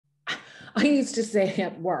I used to say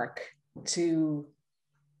at work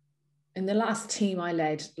in the last team I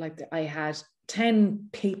led, like I had 10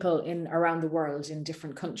 people in around the world in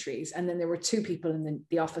different countries. And then there were 2 people in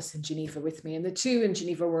the office in Geneva with me. And the 2 in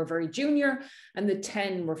Geneva were very junior and the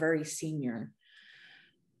 10 were very senior.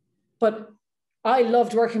 But I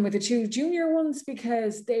loved working with the 2 junior ones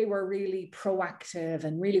because they were really proactive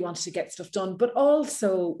and really wanted to get stuff done, but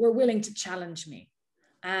also were willing to challenge me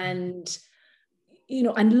and,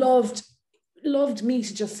 and loved me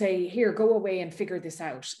to just say, here, go away and figure this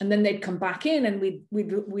out. And then they'd come back in and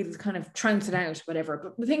we'd kind of trounce it out, whatever.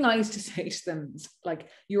 But the thing I used to say to them is like,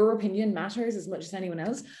 your opinion matters as much as anyone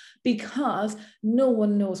else, because no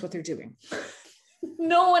one knows what they're doing.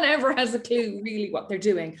 No one ever has a clue really what they're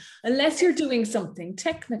doing, unless you're doing something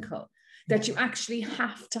technical that you actually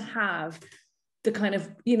have to have the kind of,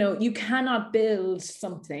 you cannot build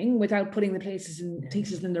something without putting the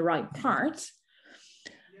pieces in the right part.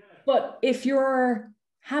 But if you're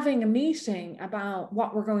having a meeting about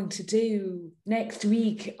what we're going to do next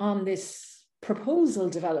week on this proposal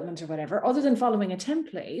development or whatever, other than following a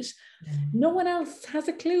template, no one else has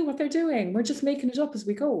a clue what they're doing. We're just making it up as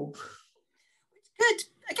we go. Good.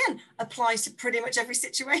 Again, applies to pretty much every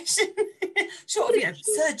situation. Short of,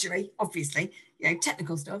 surgery, obviously,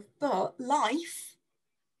 technical stuff, but life,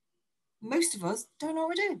 most of us don't know what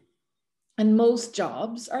we're doing. And most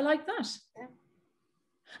jobs are like that. Yeah.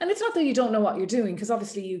 And it's not that you don't know what you're doing, because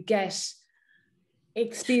obviously you get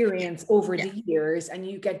experience over the years and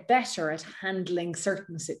you get better at handling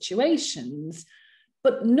certain situations,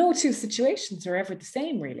 but no 2 situations are ever the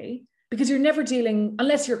same, really, because you're never dealing,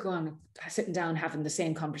 unless you're sitting down having the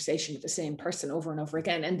same conversation with the same person over and over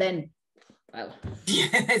again, and then, well,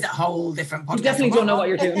 it's a whole different podcast. You definitely don't know what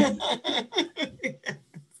you're doing.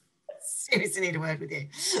 Seriously need a word with you.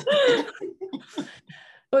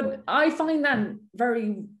 But I find that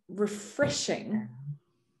very refreshing.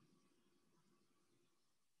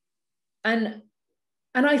 And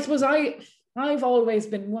I suppose I've always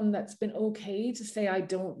been one that's been okay to say I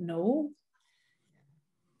don't know.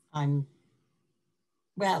 I've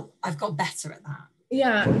got better at that.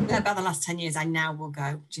 Yeah. About the last 10 years, I now will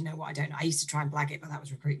go, do you know what? I don't know. I used to try and blag it, but that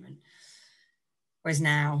was recruitment. Whereas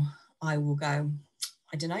now I will go,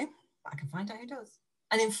 I don't know, but I can find out who does.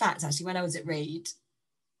 And in fact, actually, when I was at Reed,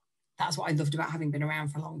 that's what I loved about having been around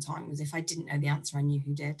for a long time, was if I didn't know the answer, I knew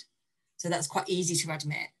who did. So that's quite easy to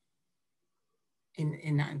admit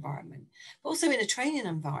in that environment. But also in a training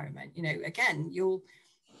environment, again,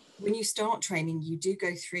 when you start training, you do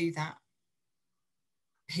go through that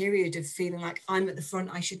period of feeling like I'm at the front,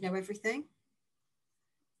 I should know everything.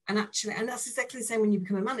 And actually, and that's exactly the same when you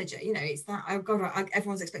become a manager. It's that, oh God,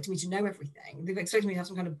 everyone's expecting me to know everything. They've expected me to have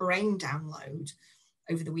some kind of brain download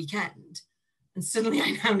over the weekend. And suddenly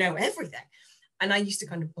I now know everything. And I used to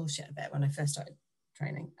kind of bullshit a bit when I first started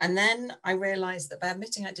training. And then I realized that by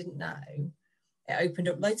admitting I didn't know, it opened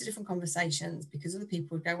up loads of different conversations, because other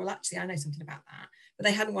people would go, well, actually, I know something about that. But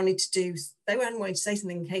they hadn't wanted to say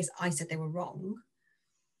something in case I said they were wrong.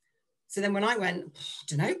 So then when I went, I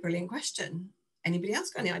don't know, brilliant question. Anybody else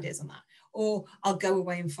got any ideas on that? Or I'll go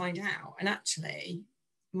away and find out. And actually,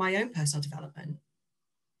 my own personal development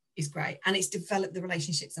is great. And it's developed the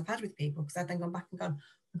relationships I've had with people, because I've then gone back and gone,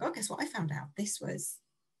 oh God, guess what I found out? This was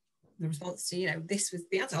the response to, this was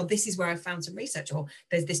the answer. Or this is where I found some research, or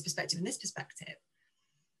there's this perspective and this perspective.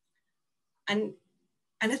 And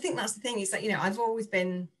I think that's the thing, is that, I've always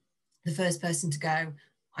been the first person to go,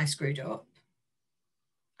 I've screwed up.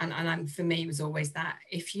 And for me, it was always that,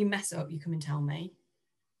 if you mess up, you come and tell me,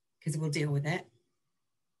 because we'll deal with it.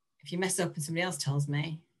 If you mess up and somebody else tells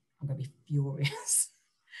me, I'm going to be furious.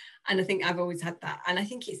 And I think I've always had that. And I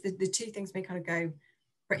think it's the 2 things may kind of go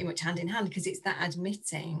pretty much hand in hand, because it's that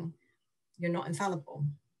admitting you're not infallible.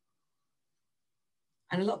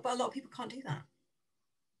 And a lot of people can't do that.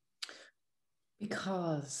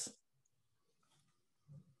 Because.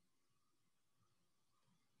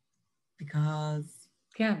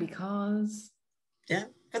 Yeah,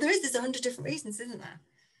 but there's 100 different reasons, isn't there?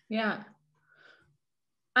 Yeah.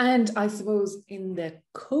 And I suppose in the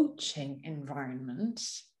coaching environment,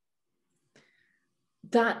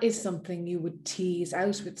 that is something you would tease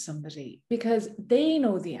out with somebody, because they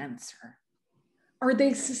know the answer, or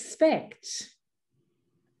they suspect.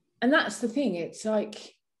 And that's the thing. It's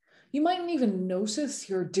like, you mightn't even notice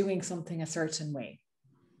you're doing something a certain way,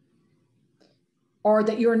 or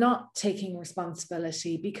that you're not taking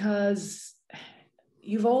responsibility because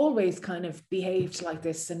you've always kind of behaved like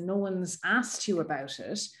this and no one's asked you about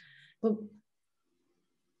it.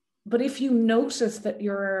 But if you notice that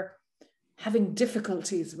you're having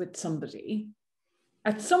difficulties with somebody,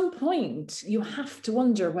 at some point you have to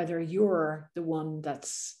wonder whether you're the one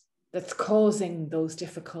that's causing those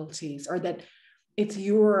difficulties, or that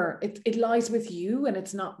it lies with you and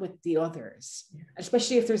it's not with the others. Yeah.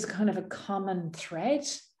 Especially if there's kind of a common thread